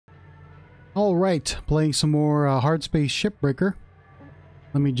All right, playing some more Hardspace Shipbreaker.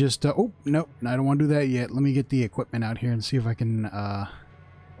 Let me just, oh, nope, I don't want to do that yet. Let me get the equipment out here and see if I can,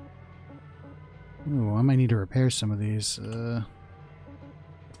 ooh, I might need to repair some of these.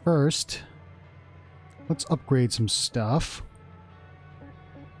 First, let's upgrade some stuff.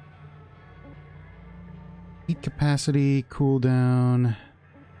 Heat capacity, cooldown,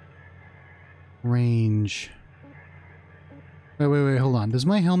 range. Wait, hold on. Does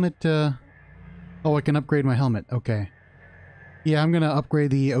my helmet, oh, I can upgrade my helmet. Okay. Yeah, I'm gonna upgrade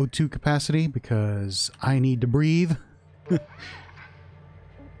the O2 capacity because I need to breathe.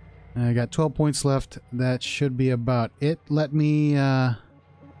 I got 12 points left. That should be about it. Let me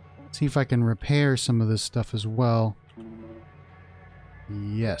see if I can repair some of this stuff as well.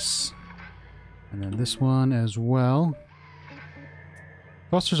 Yes. And then this one as well.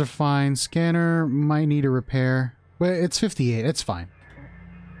 Thrusters are fine. Scanner might need a repair. But it's 58. It's fine.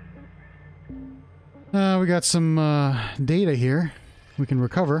 We got some data here we can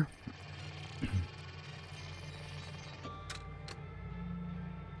recover.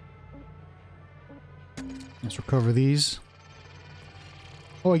 Let's recover these.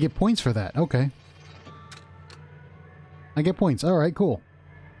 Oh, I get points for that. Okay. I get points. Alright, cool.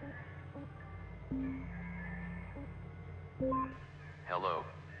 Hello,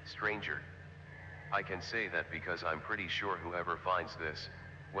 stranger. I can say that because I'm pretty sure whoever finds this,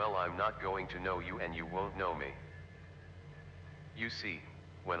 well, I'm not going to know you and you won't know me. You see,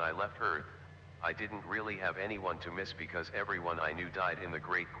 when I left Earth, I didn't really have anyone to miss because everyone I knew died in the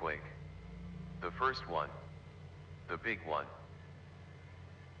Great Quake. The first one. The big one.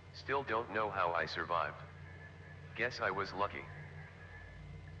 Still don't know how I survived. Guess I was lucky.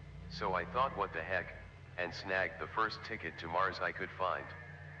 So I thought what the heck, and snagged the first ticket to Mars I could find.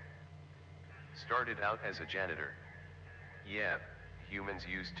 Started out as a janitor. Yeah, humans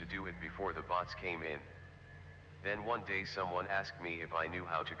used to do it before the bots came in. Then one day someone asked me if I knew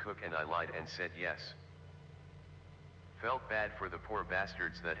how to cook and I lied and said yes. Felt bad for the poor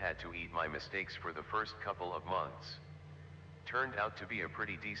bastards that had to eat my mistakes for the first couple of months. Turned out to be a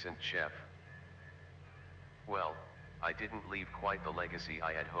pretty decent chef. Well, I didn't leave quite the legacy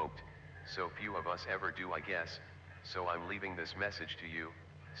I had hoped, so few of us ever do, I guess, so I'm leaving this message to you,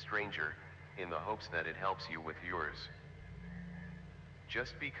 stranger, in the hopes that it helps you with yours.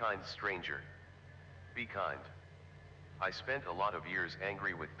 Just be kind, stranger. Be kind. I spent a lot of years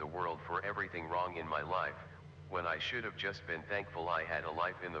angry with the world for everything wrong in my life, when I should have just been thankful I had a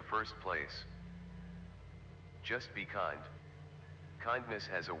life in the first place. Just be kind. Kindness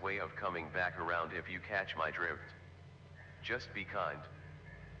has a way of coming back around if you catch my drift. Just be kind.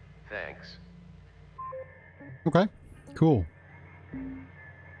 Thanks. Okay, cool.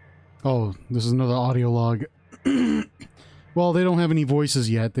 Oh, this is another audio log. Well, they don't have any voices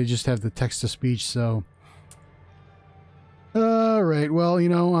yet. They just have the text-to-speech, so... Alright, well, you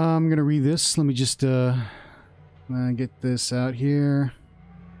know, I'm gonna read this. Let me just, get this out here.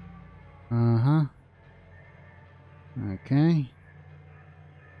 Uh-huh. Okay.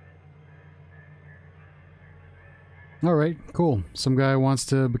 Alright, cool. Some guy wants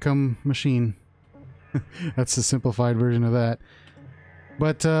to become machine. That's the simplified version of that.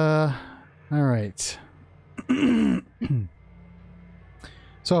 But, alright.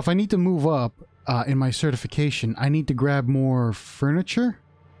 So if I need to move up in my certification, I need to grab more furniture.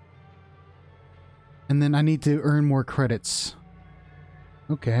 And then I need to earn more credits.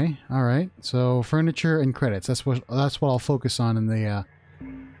 Okay, alright. So furniture and credits. That's what I'll focus on in the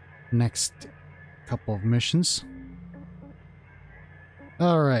next couple of missions.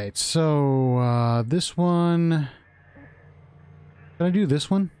 Alright, so this one... Can I do this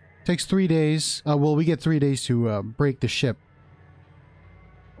one? Takes 3 days. Well, we get 3 days to break the ship.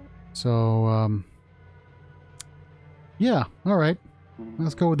 So, yeah, alright.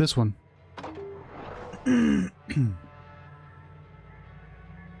 Let's go with this one.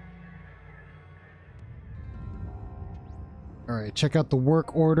 Alright, check out the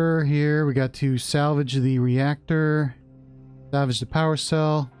work order here. We got to salvage the reactor, salvage the power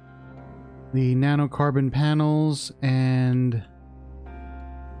cell, the nanocarbon panels, and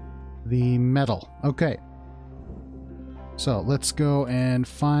the metal. Okay. So let's go and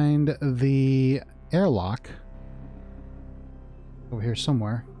find the airlock over here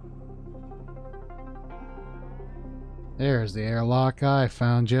somewhere. There's the airlock. I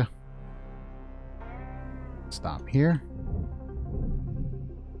found you. Stop here.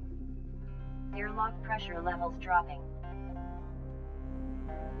 Airlock pressure levels dropping.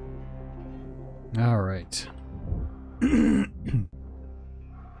 All right.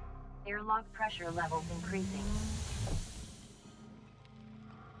 Airlock pressure levels increasing.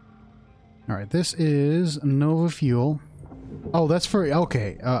 Alright, this is Nova Fuel. Oh, that's for...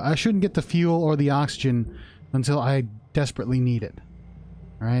 Okay, I shouldn't get the fuel or the oxygen until I desperately need it.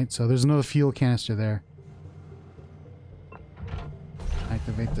 Alright, so there's another fuel canister there.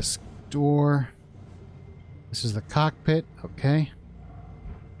 Activate this door. This is the cockpit. Okay.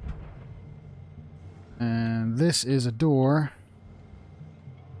 And this is a door.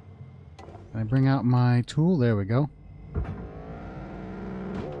 Can I bring out my tool? There we go.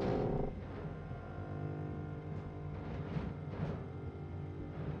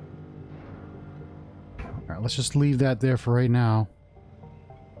 Alright, let's just leave that there for right now.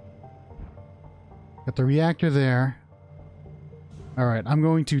 Got the reactor there. Alright, I'm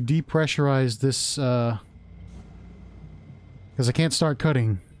going to depressurize this, because I can't start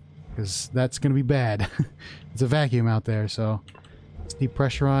cutting, because that's going to be bad. It's a vacuum out there, so let's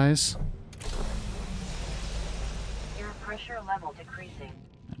depressurize. Air pressure level decreasing.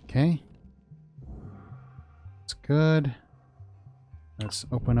 Okay. That's good. Let's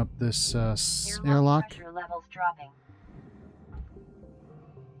open up this airlock. Pressure levels dropping.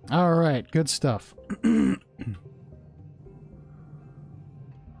 Alright, good stuff.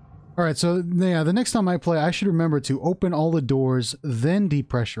 Alright, so yeah, the next time I play, I should remember to open all the doors, then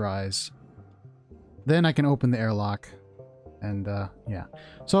depressurize. Then I can open the airlock. And, yeah.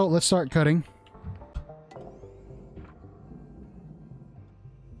 So, let's start cutting.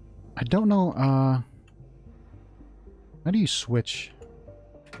 I don't know, how do you switch?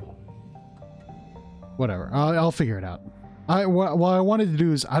 Whatever, I'll figure it out. What I wanted to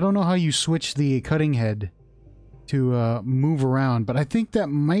do is, I don't know how you switch the cutting head to move around, but I think that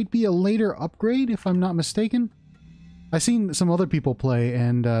might be a later upgrade, if I'm not mistaken. I've seen some other people play,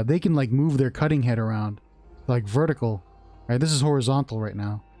 and they can, like, move their cutting head around. Like, vertical. Alright, this is horizontal right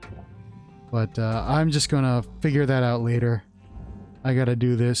now. But I'm just gonna figure that out later. I gotta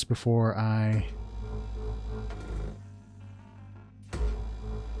do this before I...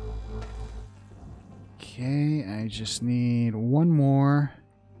 Okay, I just need one more.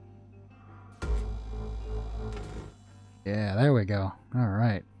 Yeah, there we go.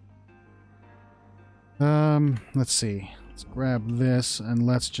 Alright. Let's see. Let's grab this and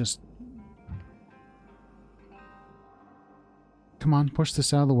let's just... Come on, push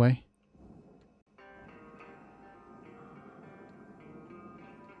this out of the way.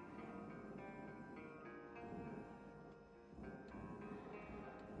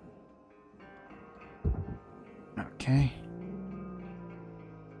 Okay.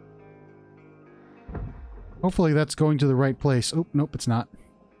 Hopefully that's going to the right place. Oh, nope, it's not.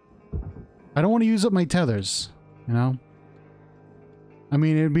 I don't want to use up my tethers, you know? I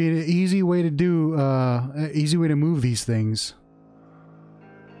mean, it'd be an easy way to do, easy way to move these things.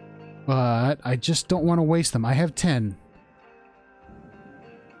 But I just don't want to waste them. I have 10.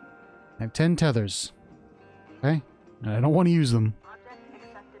 I have 10 tethers. Okay? And I don't want to use them.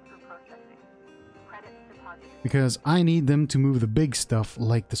 Because I need them to move the big stuff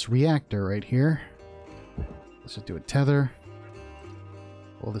like this reactor right here. Let's just do a tether.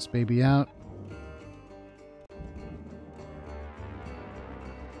 Pull this baby out.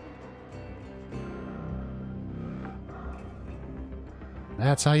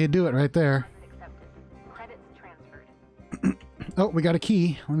 That's how you do it right there. Credits transferred. Oh, we got a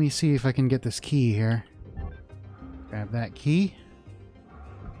key. Let me see if I can get this key here. Grab that key.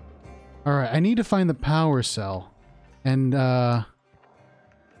 Alright, I need to find the power cell. And, I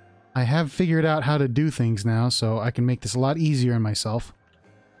have figured out how to do things now, so I can make this a lot easier on myself.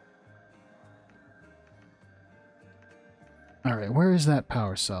 Alright, where is that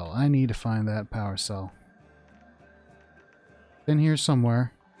power cell? I need to find that power cell. It's in here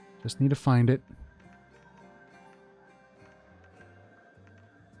somewhere. Just need to find it.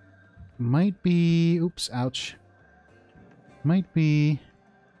 Might be... Oops, ouch. Might be...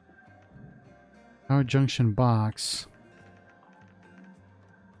 Power junction box.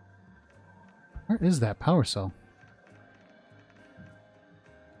 Where is that power cell?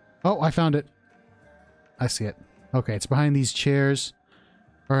 Oh, I found it. I see it. Okay, it's behind these chairs.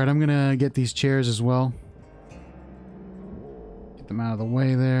 Alright, I'm gonna get these chairs as well. Get them out of the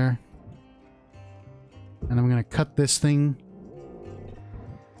way there. And I'm gonna cut this thing.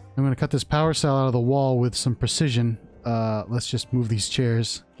 I'm gonna cut this power cell out of the wall with some precision. Let's just move these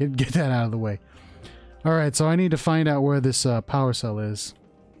chairs. Get that out of the way. Alright, so I need to find out where this power cell is.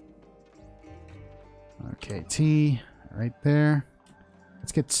 Okay, T, right there.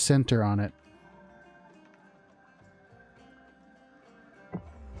 Let's get center on it.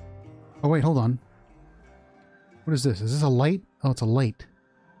 Oh wait, hold on. What is this? Is this a light? Oh, it's a light.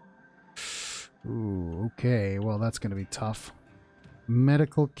 Ooh, okay. Well, that's gonna be tough.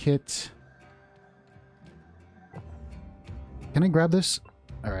 Medical kit. Can I grab this?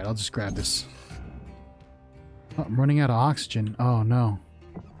 Alright, I'll just grab this. Oh, I'm running out of oxygen. Oh, no.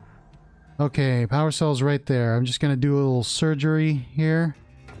 Okay, power cell's right there. I'm just gonna do a little surgery here.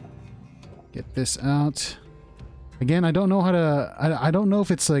 Get this out. Again, I don't know how to... I don't know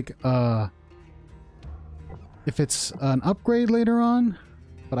if it's like, if it's an upgrade later on,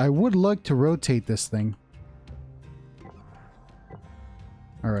 but I would like to rotate this thing.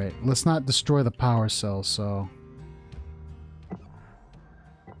 Alright, let's not destroy the power cell, so...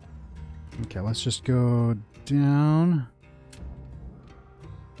 Okay, let's just go down.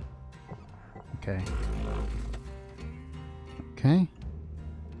 Okay. Okay.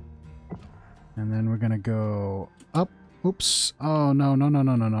 And then we're gonna go up. Oops. Oh, no, no, no,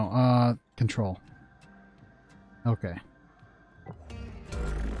 no, no, no. Control. Okay.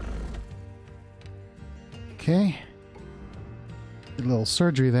 Okay. Did a little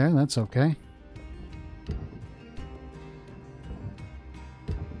surgery there. That's okay.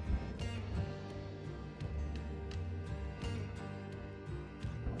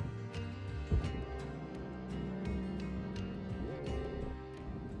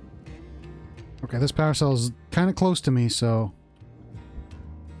 Okay, this power cell is kind of close to me, so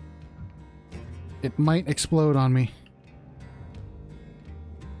it might explode on me.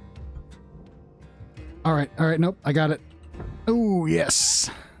 Alright, nope, I got it. Oh, yes.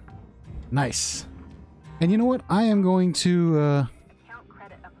 Nice. And you know what? I am going to, Count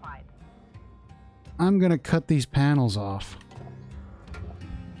credit applied. I'm gonna cut these panels off.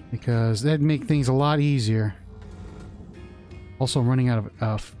 Because that'd make things a lot easier. Also, I'm running out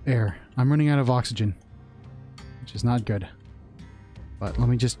of air. I'm running out of oxygen. Which is not good. But let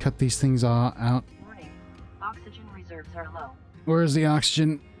me just cut these things out. Warning. Oxygen reserves are low. Where's the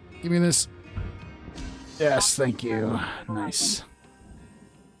oxygen? Give me this. Yes, thank you. Nice.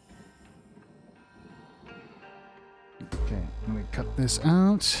 Okay, let me cut this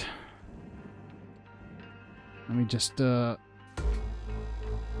out. Let me just cut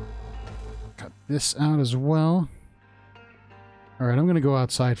this out as well. Alright, I'm gonna go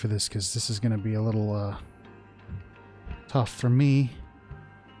outside for this because this is gonna be a little tough for me.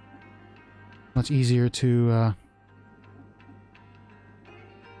 Much easier to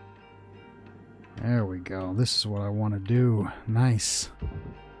there we go. This is what I want to do. Nice.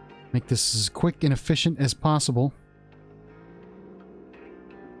 Make this as quick and efficient as possible.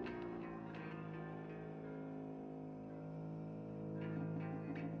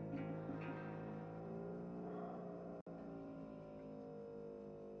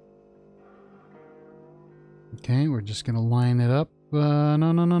 Okay, we're just gonna line it up. No,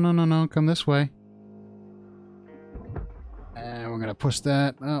 no, no, no, no, no. Come this way. And we're gonna push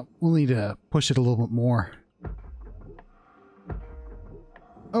that. We'll need to push it a little bit more.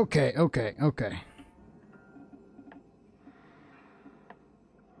 Okay, okay, okay.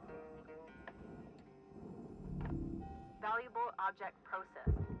 Valuable object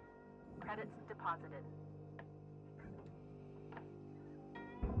processed. Credits deposited.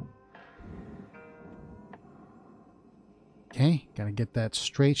 Okay, gotta get that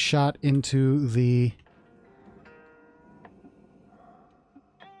straight shot into the...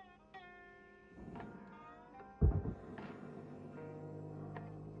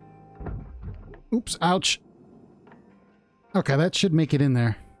 Oops, ouch. Okay, that should make it in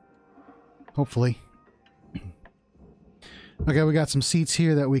there. Hopefully. Okay, we got some seats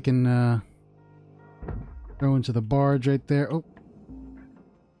here that we can throw into the barge right there. Oh.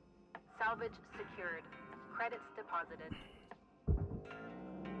 Salvage secured. Credits deposited.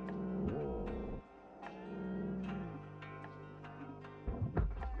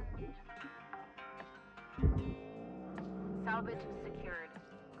 Salvage secured.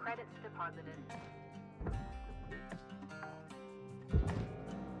 Credits deposited.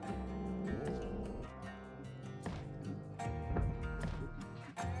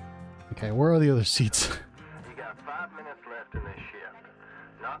 Okay, where are the other seats? You got 5 minutes left in this shift.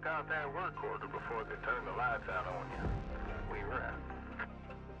 Knock out that work order before they turn the lights out on you. We wrap.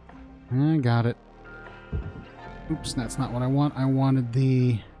 I got it. Oops, that's not what I want. I wanted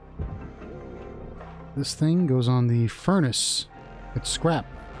the... This thing goes on the furnace. It's scrap.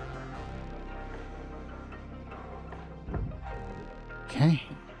 Okay.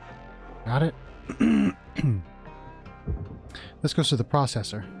 Got it. This goes to the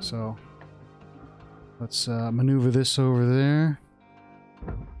processor, so... Let's maneuver this over there.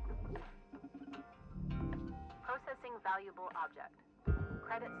 Processing valuable object.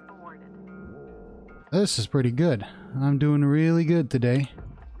 Credits awarded. This is pretty good. I'm doing really good today.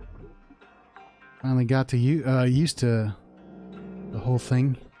 Finally got to used to the whole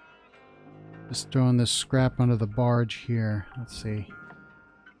thing. Just throwing this scrap under the barge here. Let's see.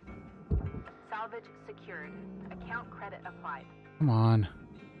 Salvage secured. Account credit applied. Come on.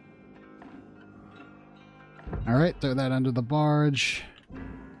 Alright, throw that under the barge.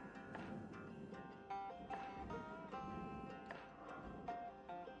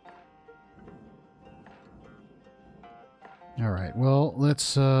 Alright, well,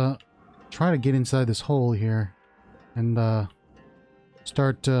 let's try to get inside this hole here and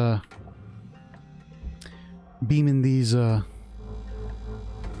start beaming these the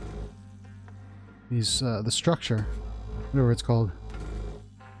structure, whatever it's called.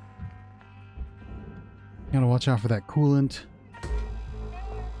 Gotta watch out for that coolant.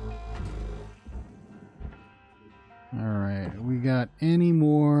 Alright, we got any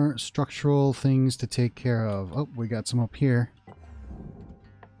more structural things to take care of? Oh, we got some up here.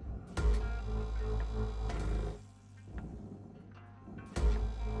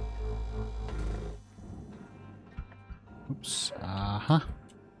 Oops,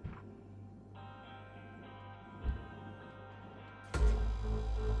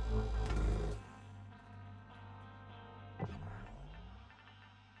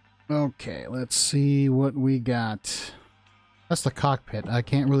 Okay, let's see what we got. That's the cockpit. I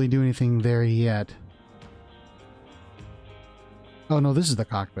can't really do anything there yet. Oh no, this is the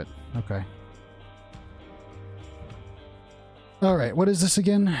cockpit. Okay. Alright, what is this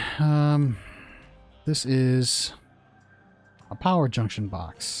again? This is a power junction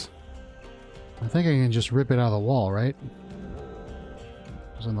box. I think I can just rip it out of the wall, right?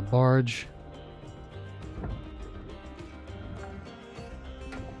 It's on the barge.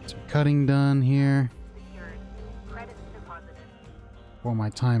 Some cutting done here. Secured. Credits deposited. Before my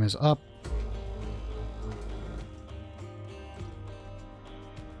time is up.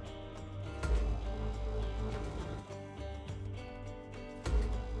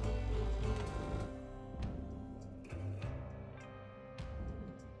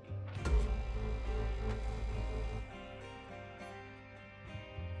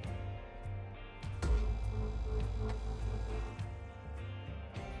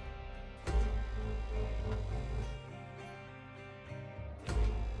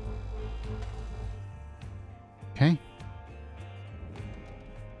 Okay.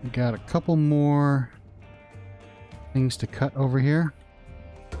 We got a couple more things to cut over here.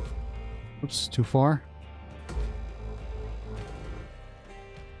 Oops, too far.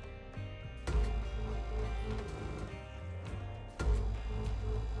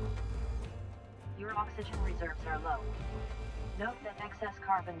 Your oxygen reserves are low. Note that excess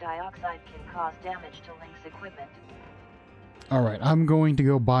carbon dioxide can cause damage to Link's equipment. Alright, I'm going to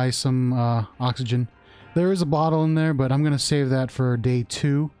go buy some oxygen. There is a bottle in there, but I'm going to save that for day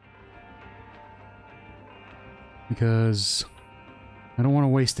 2. Because I don't want to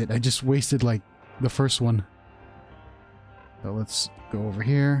waste it. I just wasted, like, the first one. So let's go over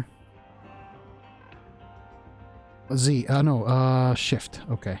here. Z, no, shift.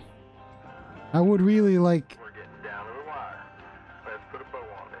 Okay. I would really like... We're getting down to the wire. Let's put a bow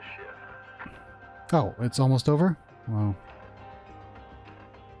on this ship. Oh, it's almost over? Wow.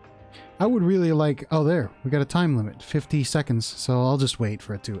 I would really like... Oh, there. We got a time limit. 50 seconds. So I'll just wait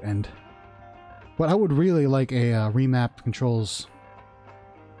for it to end. But I would really like a remap controls.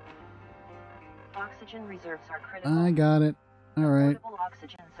 Oxygen reserves are critical. I got it. Alright. Portable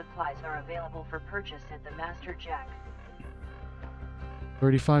oxygen supplies are available for purchase at the Master Jack.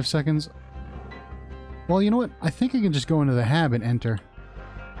 35 seconds. Well, you know what? I think I can just go into the hab and enter.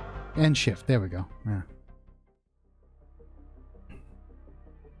 And shift. There we go. Yeah.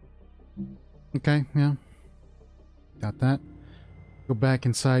 Okay, yeah. Got that. Go back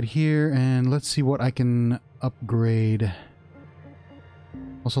inside here and let's see what I can upgrade.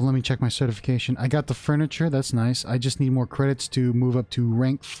 Also, let me check my certification. I got the furniture. That's nice. I just need more credits to move up to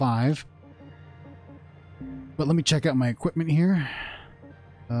rank 5. But let me check out my equipment here.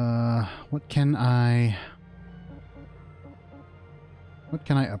 What can I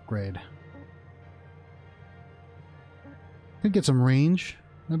upgrade? Could get some range.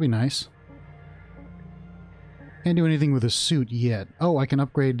 That'd be nice. Can't do anything with a suit yet. Oh, I can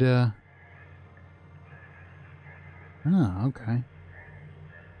upgrade, Oh, okay.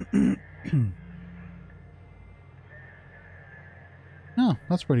 Oh,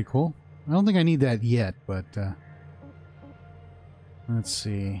 that's pretty cool. I don't think I need that yet, but, let's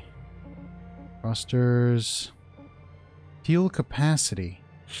see. Thrusters. Fuel capacity.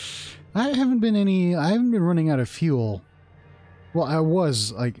 I haven't been running out of fuel. Well, I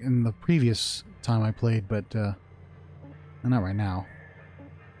was, like, in the previous time I played, but, not right now.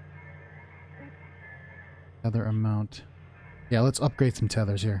 Tether amount. Yeah, let's upgrade some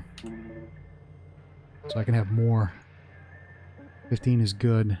tethers here. so I can have more. 15 is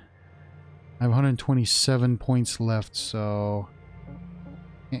good. I have 127 points left, so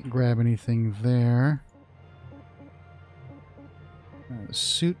can't grab anything there. The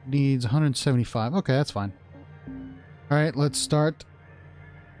suit needs 175. Okay, that's fine. Alright, let's start.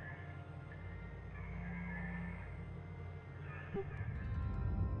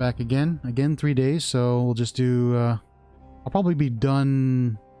 Back again. Again, 3 days, so we'll just do... I'll probably be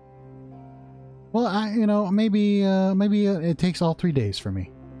done... Well, you know, maybe it takes all 3 days for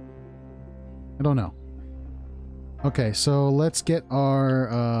me. I don't know. Okay, so let's get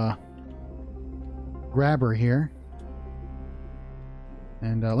our grabber here.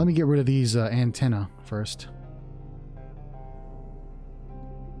 And let me get rid of these antenna first.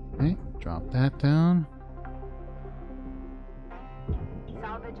 Okay, drop that down.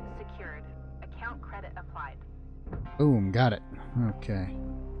 Salvage secured. Account credit applied. Boom, got it. Okay.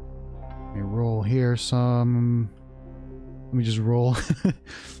 Let me roll here some... Let me just roll.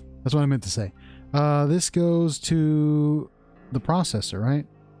 That's what I meant to say. This goes to the processor, right?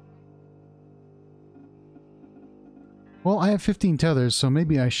 Well, I have 15 tethers, so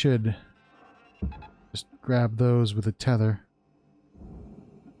maybe I should just grab those with a tether.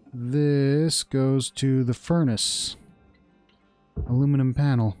 This goes to the furnace. Aluminum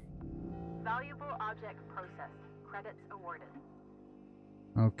panel. Valuable object processed. Credits awarded.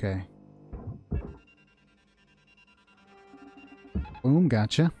 Okay. Boom,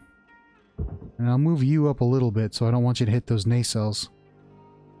 gotcha. And I'll move you up a little bit, so I don't want you to hit those nacelles.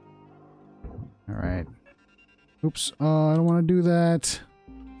 Alright. Oops, I don't want to do that.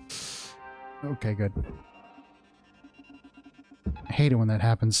 Okay, good. I hate it when that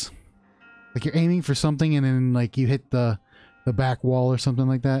happens. Like you're aiming for something and then like you hit the back wall or something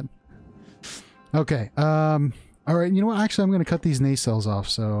like that. Okay, alright, you know what? Actually, I'm going to cut these nacelles off,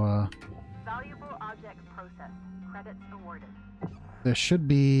 so, Valuable object processed. Credits awarded. there should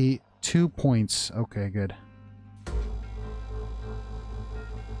be 2 points. Okay, good.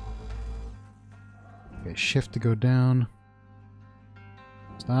 Okay, shift to go down.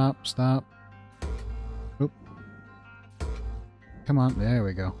 Stop, stop. Oop. Come on, there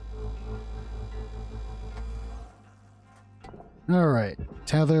we go. Alright,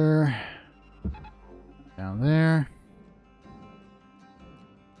 tether. Down there.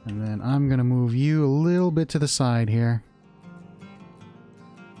 And then I'm gonna move you a little bit to the side here.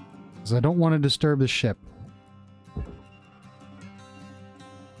 Because I don't want to disturb the ship.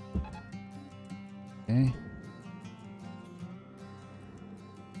 Okay.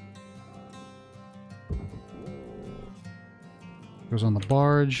 Goes on the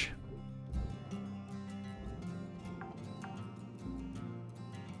barge.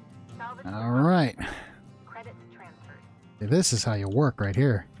 Salvage All right. credits transferred. This is how you work right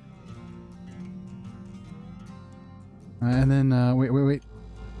here. And then, wait.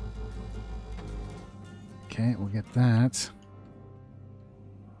 Okay, we'll get that.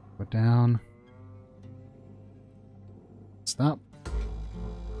 Go down. Stop.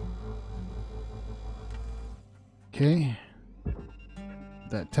 Okay.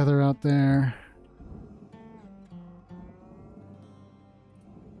 That tether out there.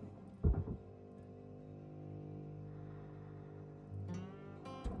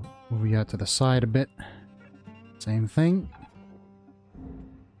 Move you out to the side a bit. Same thing.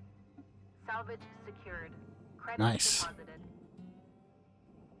 Salvage secured. Credits Nice. deposited.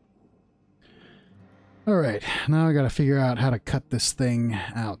 Alright, now I gotta figure out how to cut this thing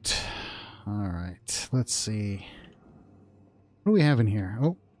out. Alright, let's see. What do we have in here?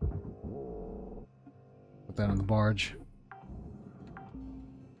 Oh. Put that on the barge.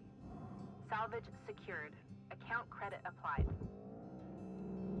 Salvage secured. Account credit applied.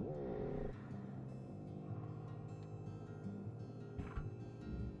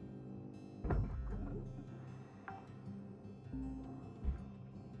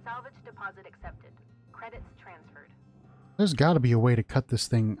 Salvage deposit accepted. Credits transferred. There's gotta be a way to cut this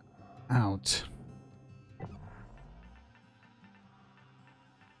thing out.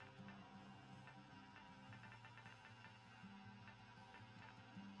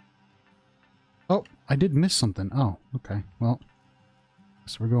 Oh, I did miss something. Oh, okay. Well,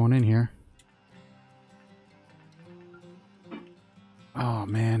 so we're going in here. Oh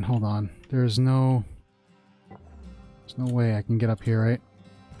man, hold on. There's no way I can get up here, right?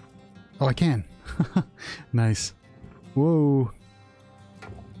 Oh, I can. Nice. Whoa.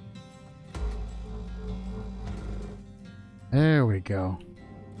 There we go.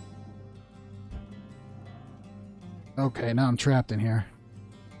 Okay, now I'm trapped in here.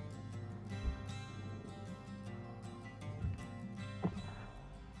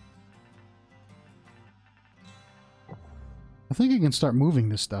 I think I can start moving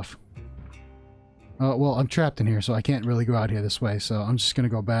this stuff. Well, I'm trapped in here, so I can't really go out here this way, so I'm just gonna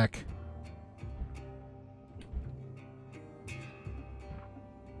go back.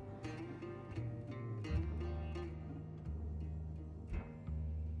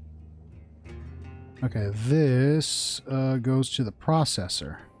 Okay, this goes to the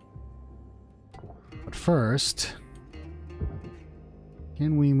processor. But first,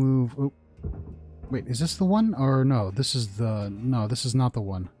 can we move... Oh, wait, is this the one? Or no, this is the... No, this is not the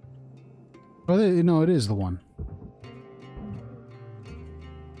one. Oh, no, it is the one.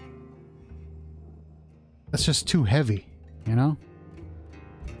 That's just too heavy, you know?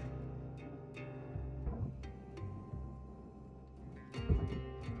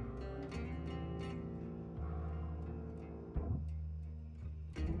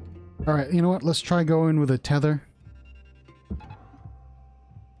 Alright, you know what? Let's try going with a tether.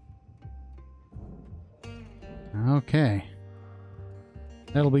 Okay.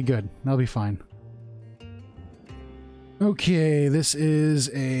 That'll be good. That'll be fine. Okay, this is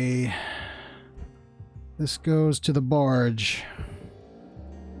a... This goes to the barge.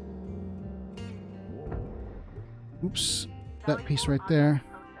 Oops. That piece right there.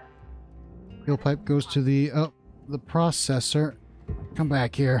 Fuel pipe goes to the... Oh, the processor. Come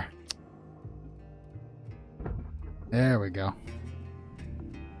back here. There we go.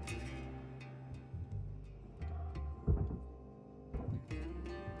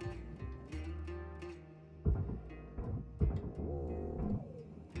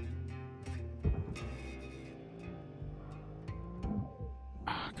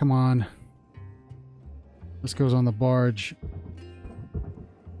 Come on. This goes on the barge.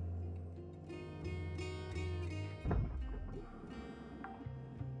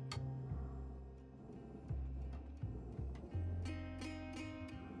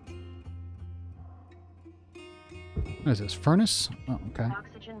 What is this? Furnace? Oh, okay.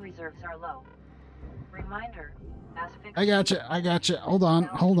 Oxygen reserves are low. Reminder, asphyxia. I gotcha. I gotcha. Hold on.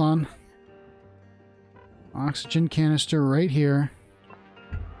 Hold on. Oxygen canister right here.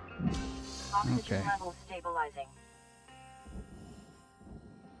 Oxygen Okay. levels stabilizing.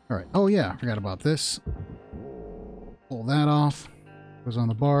 Alright. Oh, yeah. I forgot about this. Pull that off. Goes on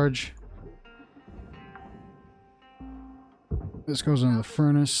the barge. This goes into the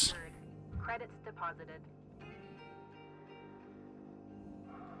furnace. Credits deposited.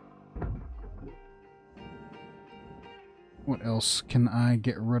 What else can I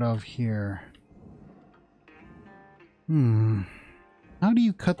get rid of here? How do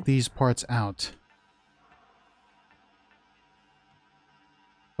you cut these parts out?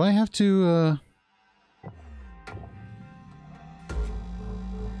 Do I have to,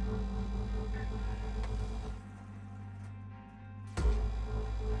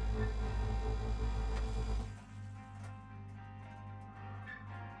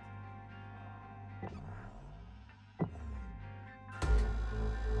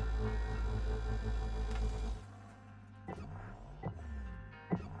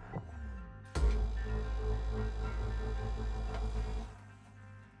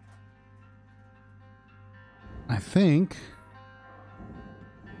 I think...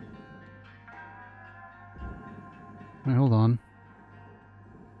 Wait, hold on.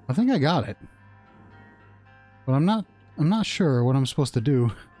 I think I got it. But I'm not sure what I'm supposed to do.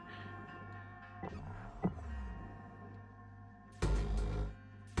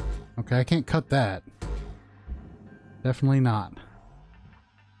 Okay, I can't cut that. Definitely not.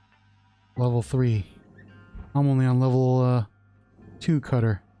 Level 3. I'm only on level 2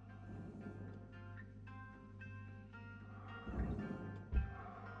 cutter.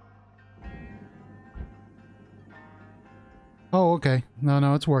 Oh, okay.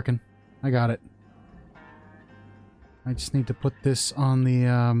 No, it's working. I got it. I just need to put this on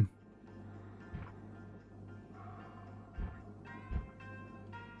the,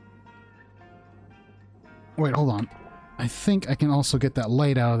 Wait, hold on. I think I can also get that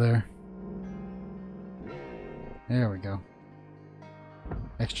light out of there. There we go.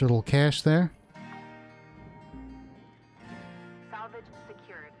 Extra little cash there. Salvage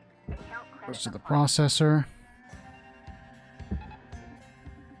secured. Account credit Goes to the applied. processor.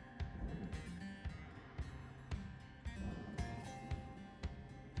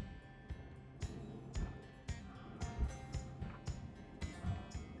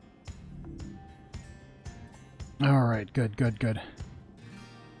 All right, good.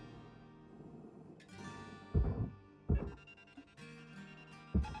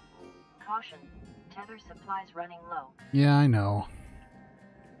 Caution, tether supplies running low. Yeah, I know.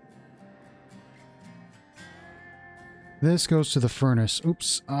 This goes to the furnace.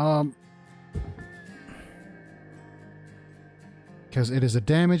 Oops. Because it is a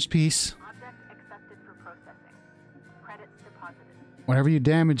damaged piece. Object accepted for processing. Credits deposited. Whenever you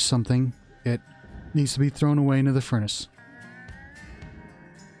damage something, it needs to be thrown away into the furnace.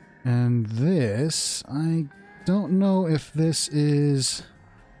 And this, I don't know if this is...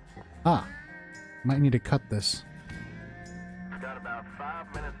 Ah, might need to cut this. Got about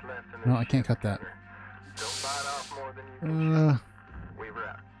 5 minutes left in this No, I can't cut that. Don't bite off more than you can chew. Weaver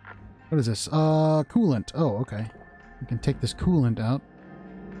out. What is this? Coolant. Oh, okay. We can take this coolant out.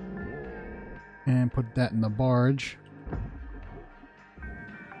 And put that in the barge.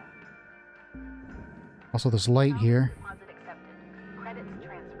 Also, this light here. Deposit accepted. Credits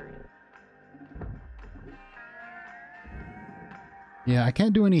transferred. Yeah, I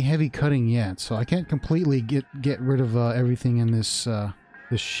can't do any heavy cutting yet, so I can't completely get rid of everything in this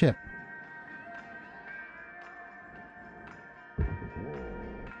this ship.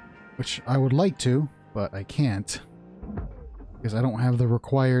 Which I would like to, but I can't. Because I don't have the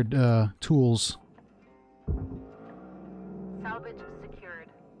required tools. Salvage secured.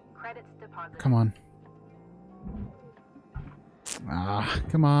 Credits deposited. Come on. Ah,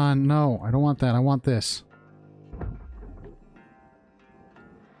 come on. No, I don't want that. I want this.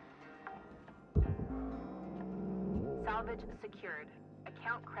 Salvage secured.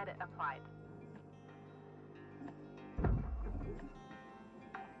 Account credit applied.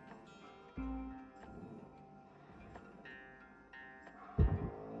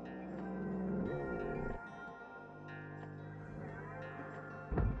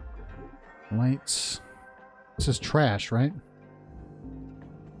 Lights. This is trash, right?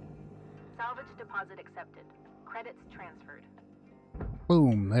 Salvage deposit accepted. Credits transferred.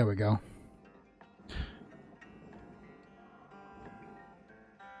 Boom. There we go.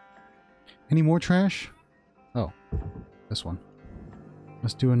 Any more trash? Oh, this one.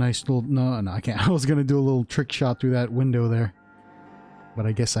 Let's do a nice little... No, I can't. I was going to do a little trick shot through that window there. But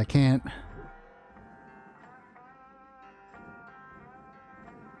I guess I can't.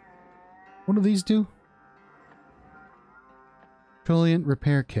 What do these do? Trilliant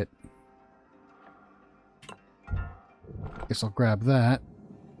repair kit. Guess I'll grab that.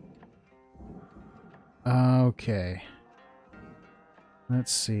 Okay.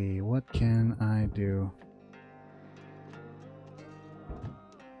 Let's see. What can I do?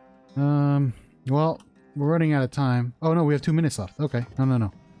 Well, we're running out of time. Oh no, we have 2 minutes left. Okay.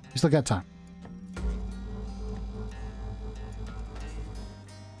 No. We still got time.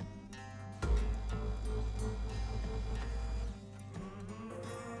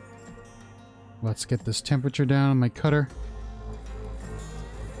 Let's get this temperature down on my cutter.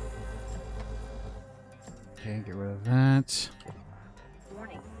 Okay, get rid of that.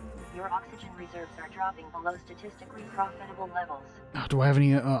 Warning. Your oxygen reserves are dropping below statistically profitable levels. Oh, do I have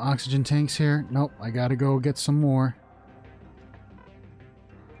any oxygen tanks here? Nope, I gotta go get some more.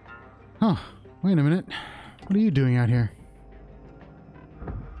 Huh, wait a minute. What are you doing out here?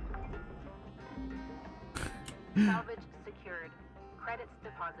 Salvage secured. Credits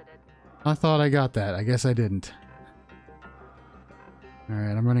deposited. I thought I got that. I guess I didn't.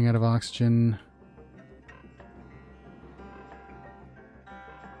 Alright, I'm running out of oxygen.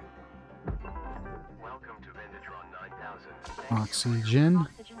 Welcome to Vendatron 9000. Oxygen.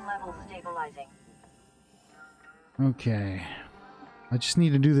 Oxygen levels stabilizing. Okay. I just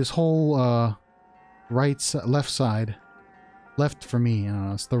need to do this whole left side. Left for me, I don't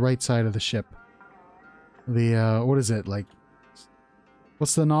know. It's the right side of the ship. The what is it? Like,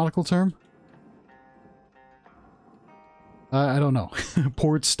 what's the nautical term? I don't know.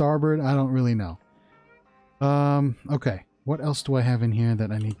 Port, starboard, I don't really know. Okay. What else do I have in here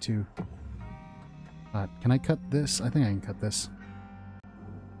that I need to... can I cut this? I think I can cut this.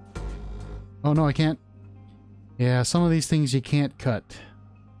 Oh, no, I can't. Yeah, some of these things you can't cut.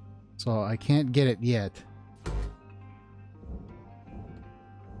 So I can't get it yet.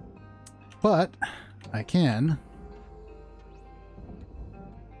 But I can.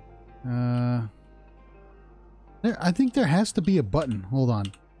 I think there has to be a button. Hold on.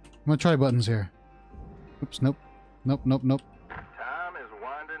 I'm gonna try buttons here. Oops, nope. Nope. Time is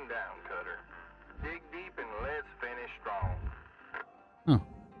winding down, Cutter. Dig deep and let's finish strong. Oh.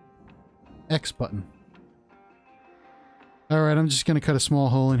 X button. Alright, I'm just gonna cut a small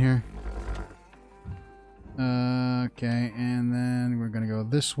hole in here. Okay, and then we're gonna go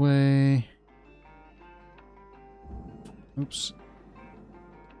this way. Oops.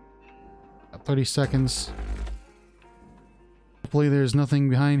 Got 30 seconds. Hopefully there's nothing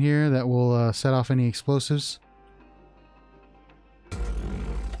behind here that will set off any explosives.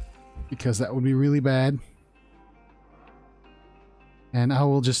 Because that would be really bad. And I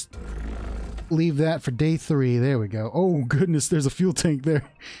will just leave that for day 3. There we go. Oh, goodness, there's a fuel tank there.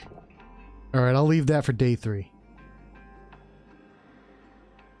 Alright, I'll leave that for day 3.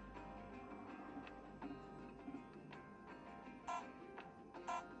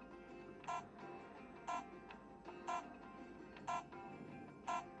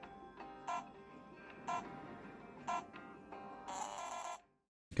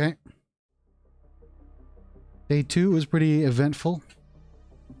 Okay. Day 2 was pretty eventful.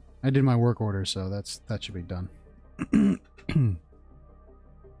 I did my work order, so that should be done.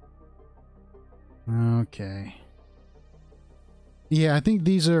 Okay. Yeah, I think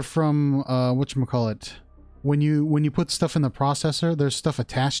these are from whatchamacallit. When you put stuff in the processor, there's stuff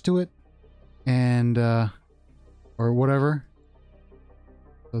attached to it, and or whatever.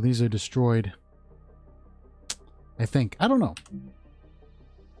 So these are destroyed. I think. I don't know.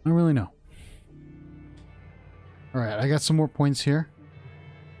 I don't really know. Alright, I got some more points here.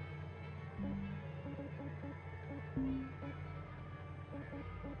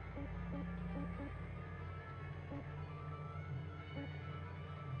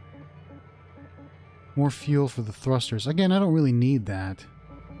 More fuel for the thrusters. Again, I don't really need that.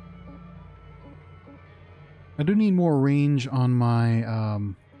 I do need more range on my,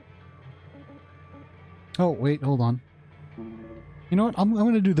 Oh, wait, hold on. You know what? I'm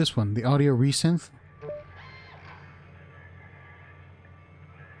going to do this one. The audio resynth.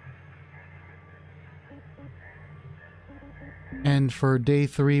 And for day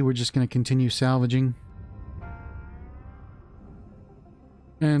 3, we're just going to continue salvaging.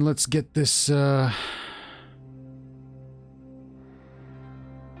 And let's get this,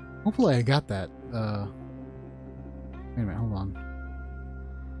 hopefully I got that. Wait a minute, hold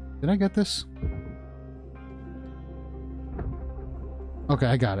on. Did I get this? Okay,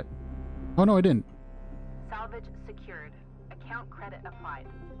 I got it. Oh, no, I didn't. Salvage secured. Account credit applied.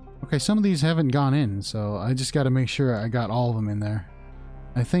 Okay, some of these haven't gone in, so I just got to make sure I got all of them in there.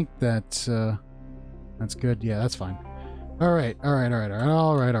 I think that's good. Yeah, that's fine. Alright.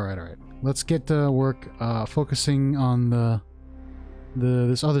 Let's get to work, focusing on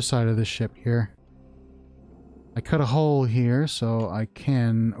this other side of the ship here. I cut a hole here so I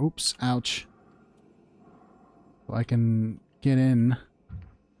can... Oops, ouch. So I can get in.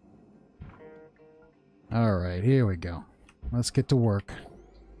 Alright, here we go. Let's get to work.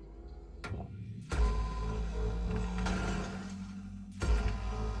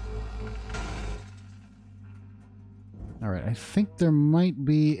 Alright, I think there might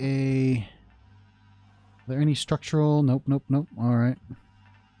be a... Are there any structural? Nope. Alright.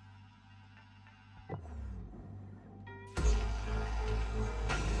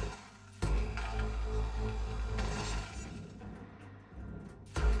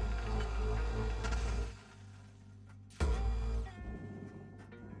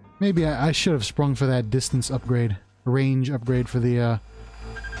 Maybe I should have sprung for that distance upgrade. Range upgrade for the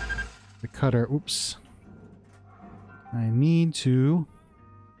cutter. Oops. I need to...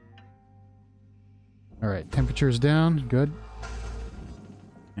 Alright, temperature's down. Good.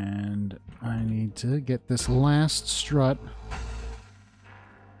 And I need to get this last strut.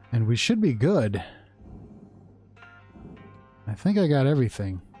 And we should be good. I think I got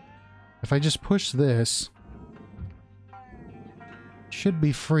everything. If I just push this... Should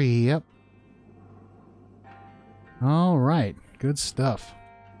be free, yep. Alright, good stuff.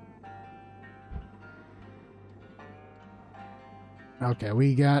 Okay,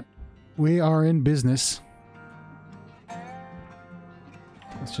 we are in business.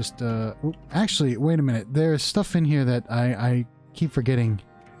 Let's just, actually, wait a minute. There's stuff in here that I keep forgetting.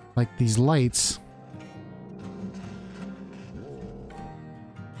 Like these lights.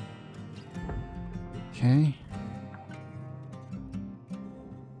 Okay.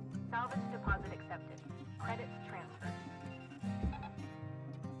 Salvage deposit accepted. Credits transferred.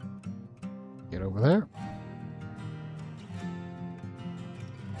 Get over there.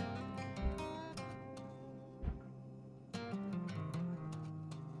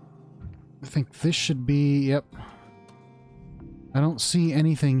 I think this should be, yep. I don't see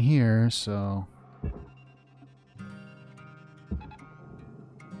anything here, so...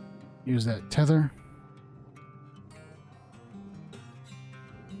 Use that tether.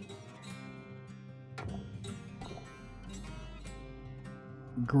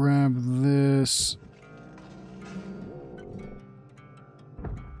 Grab this.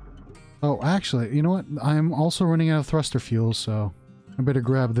 Oh, actually, you know what? I'm also running out of thruster fuel, so I better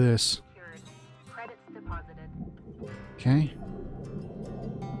grab this. Credits deposited. Okay.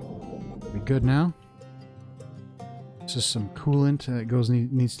 We good now? This is some coolant that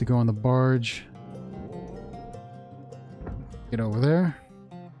needs to go on the barge. Get over there.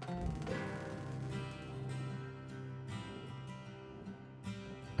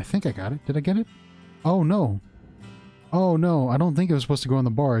 I think I got it. Did I get it? Oh, no. Oh, no. I don't think it was supposed to go on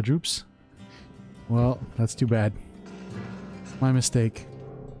the barge. Oops. Well, that's too bad. My mistake.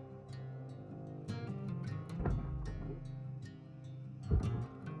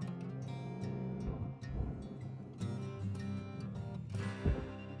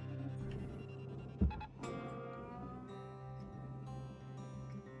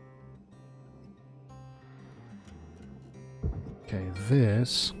 Okay,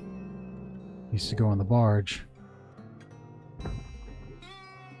 this needs to go on the barge.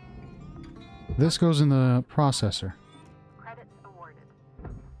 This goes in the processor. Credits awarded.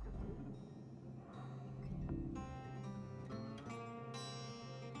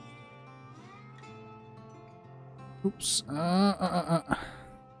 Oops.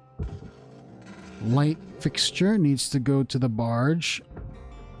 Light fixture needs to go to the barge.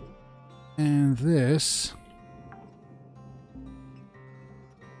 And this...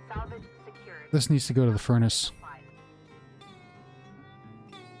 Salvage secured. This needs to go to the furnace.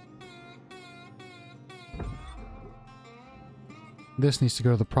 This needs to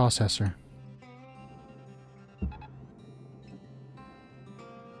go to the processor.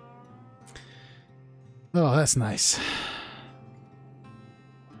 Oh, that's nice.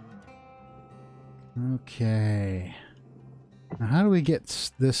 Okay. Now, how do we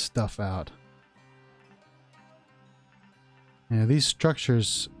get this stuff out? Yeah, these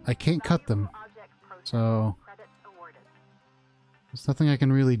structures, I can't cut them. So, there's nothing I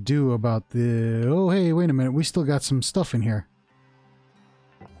can really do about the... Oh, hey, wait a minute. We still got some stuff in here.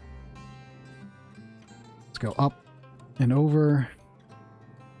 Let's go up and over.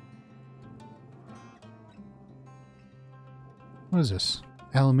 What is this?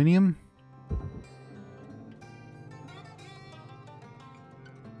 Aluminium?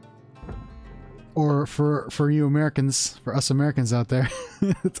 Or for you Americans, for us Americans out there,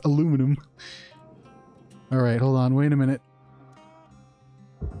 it's aluminum. Alright, hold on, wait a minute.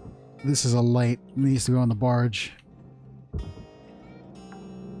 This is a light. It needs to go on the barge.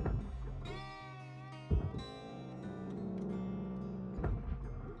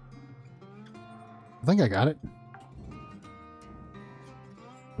 I think I got it.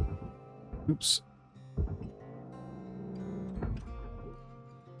 Oops.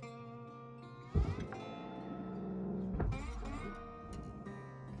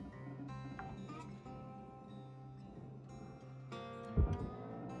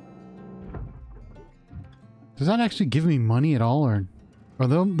 Does that actually give me money at all, or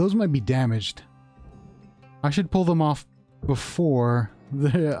those might be damaged? I should pull them off before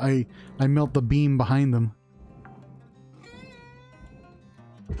I melt the beam behind them.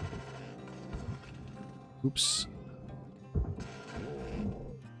 Oops.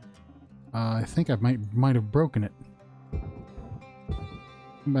 I think I might have broken it.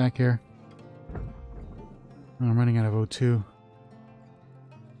 Come back here. Oh, I'm running out of O2.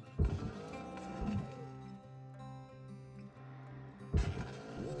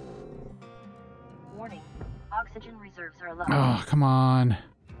 Warning. Oxygen reserves are low. Oh, come on.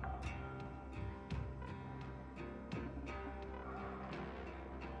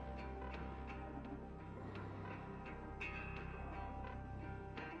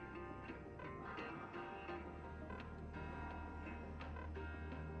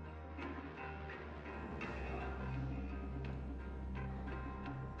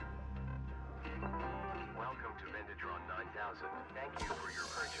 Thank you for your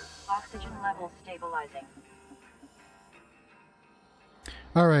purchase. Oxygen levels stabilizing.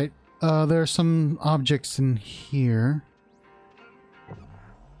 Alright, there are some objects in here.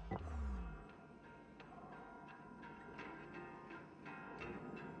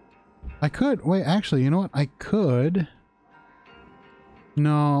 I could, wait, actually, you know what? I could...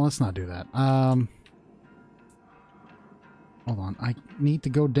 No, let's not do that. Hold on, I need to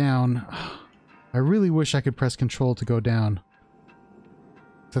go down. I really wish I could press control to go down.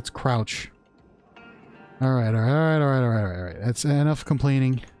 That's crouch. Alright, alright. That's enough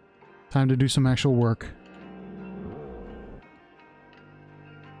complaining. Time to do some actual work.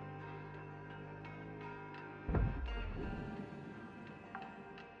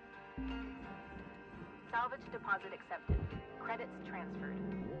 Salvage deposit accepted. Credits transferred.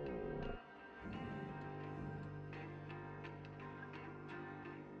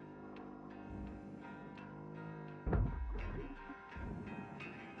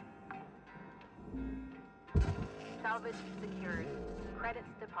 Salvage secured. Credits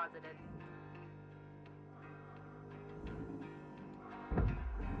deposited.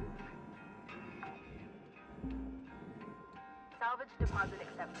 Salvage deposit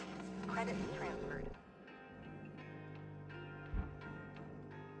accepted. Credits transferred.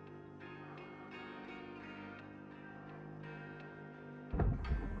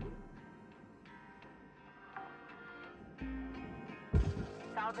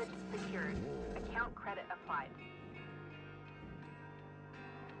 Salvage secured. Account credit applied.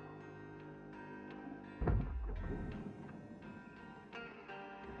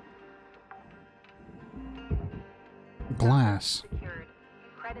 Glass. Secured.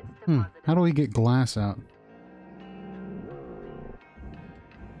 Credits deposited. How do we get glass out?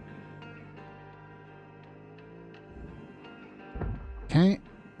 Okay,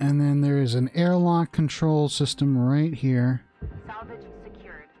 and then there is an airlock control system right here. Salvage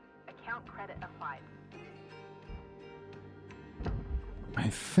secured. Account credit applied. I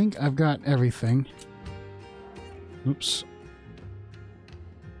think I've got everything. Oops.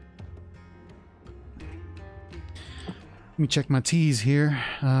 Let me check my T's here.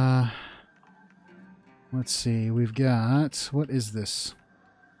 Let's see, we've got... What is this?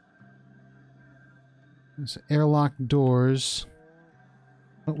 It's airlock doors.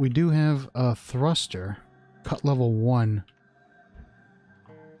 But we do have a thruster. Cut level 1.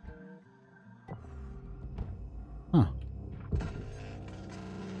 Huh.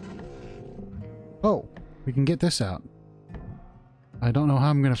 Oh, we can get this out. I don't know how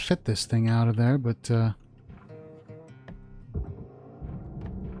I'm going to fit this thing out of there, but...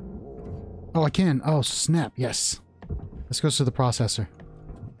 Oh, I can. Oh, snap. Yes. This goes to the processor.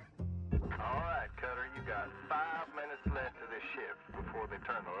 Alright, Cutter, you got 5 minutes left of this shift before they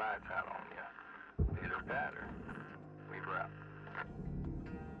turn the lights out on you. Either that or we're out.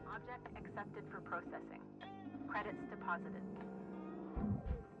 Object accepted for processing. Credits deposited.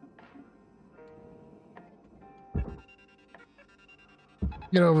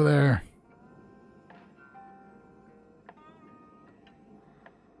 Get over there.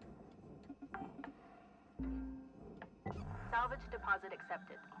 Salvage deposit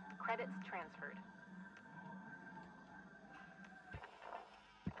accepted. Credits transferred.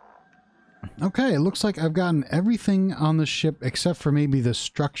 Okay, it looks like I've gotten everything on the ship except for maybe the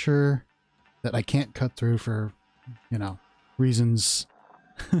structure that I can't cut through for, you know, reasons.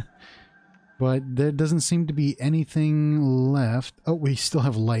 But there doesn't seem to be anything left. Oh, we still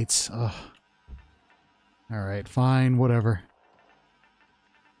have lights. Ugh. Alright, fine, whatever.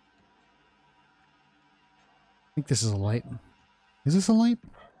 I think this is a light. Is this a light?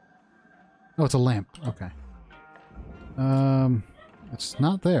 Oh, it's a lamp. Okay. It's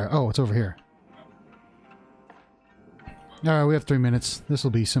not there. Oh, it's over here. Alright, we have 3 minutes. This will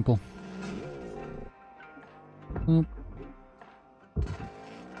be simple. Oop.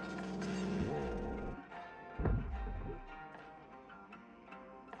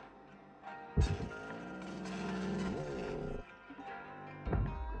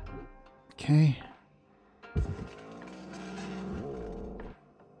 Okay.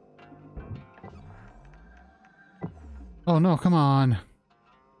 Oh no, come on.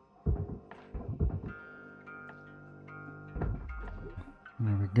 There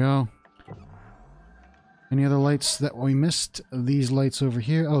we go. Any other lights that we missed? These lights over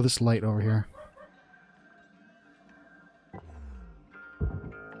here. Oh, this light over here.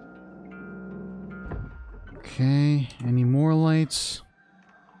 Okay, any more lights?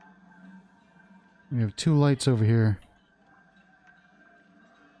 We have 2 lights over here.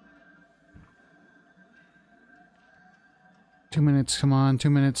 Two minutes, come on, 2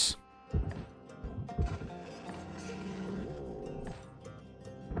 minutes.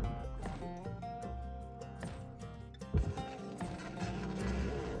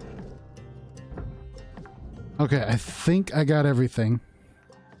 Okay, I think I got everything.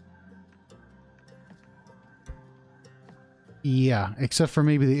 Yeah, except for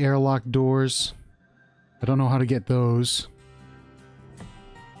maybe the airlock doors. I don't know how to get those.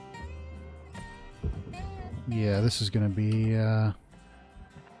 Yeah, this is gonna be,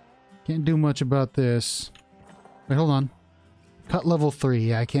 can't do much about this. Wait, hold on. Cut level 3.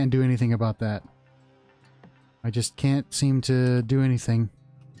 Yeah, I can't do anything about that. I just can't seem to do anything.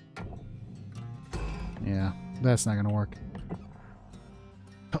 Yeah, that's not gonna work.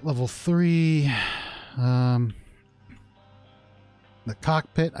 Cut level 3. The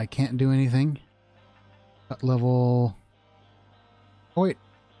cockpit, I can't do anything. Cut level... Oh, wait.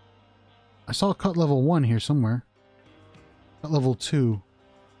 I saw cut level 1 here somewhere. Cut level 2.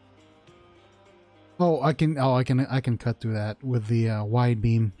 Oh, I can cut through that with the wide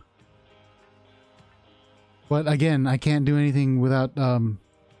beam. But again, I can't do anything without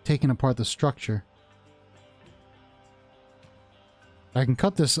taking apart the structure. I can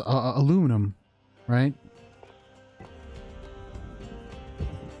cut this aluminum, right?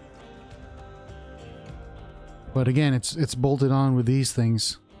 But again, it's bolted on with these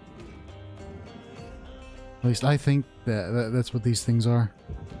things. At least I think that's what these things are.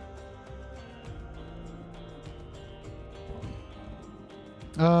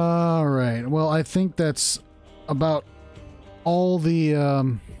 Alright, well, I think that's about all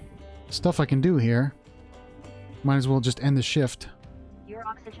the stuff I can do here. Might as well just end the shift. Your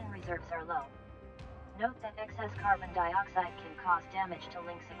oxygen reserves are low. Note that excess carbon dioxide can cause damage to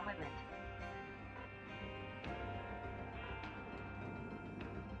Link's equipment.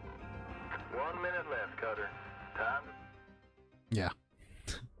 One minute left, Cutter. Time to... Yeah.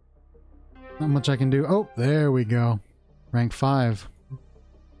 Not much I can do. Oh, there we go. Rank 5.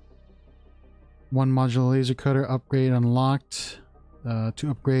 One modular laser cutter upgrade unlocked. 2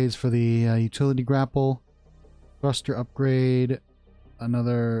 upgrades for the utility grapple. Thruster upgrade.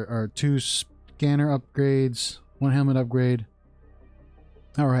 Another, 2 scanner upgrades. 1 helmet upgrade.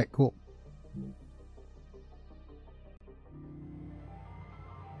 Alright, cool.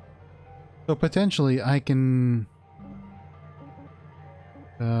 So potentially I can...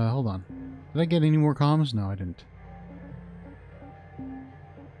 hold on. Did I get any more comms? No, I didn't.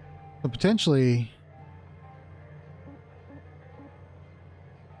 So potentially...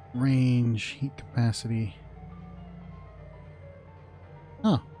 range, heat capacity...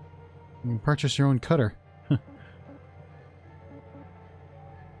 Huh. You can purchase your own cutter.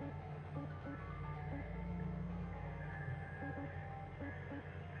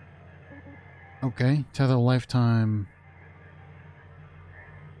 Okay, tether lifetime.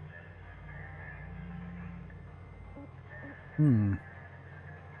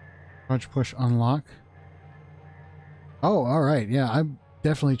 Charge push unlock. Oh, alright, yeah, I'm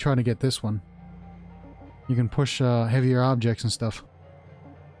definitely trying to get this one. You can push heavier objects and stuff.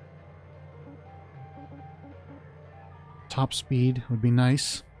 Top speed would be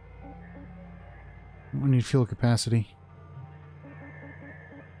nice. We need fuel capacity.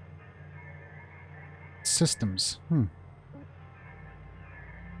 Systems.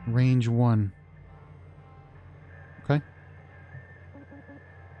 Range 1. Okay.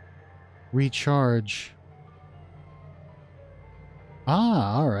 Recharge.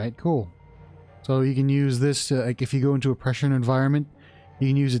 Ah, alright, cool. So you can use this to, like, if you go into a pressure environment, you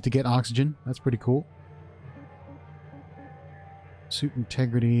can use it to get oxygen. That's pretty cool. Suit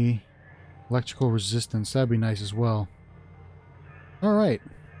integrity. Electrical resistance. That'd be nice as well. Alright.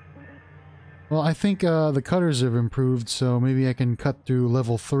 Well, I think the cutters have improved, so maybe I can cut through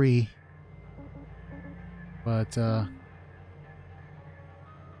level 3. But,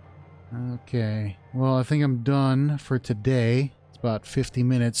 okay. Well, I think I'm done for today. It's about 50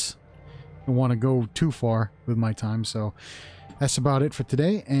 minutes. I don't want to go too far with my time, so that's about it for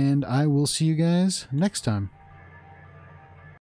today, and I will see you guys next time.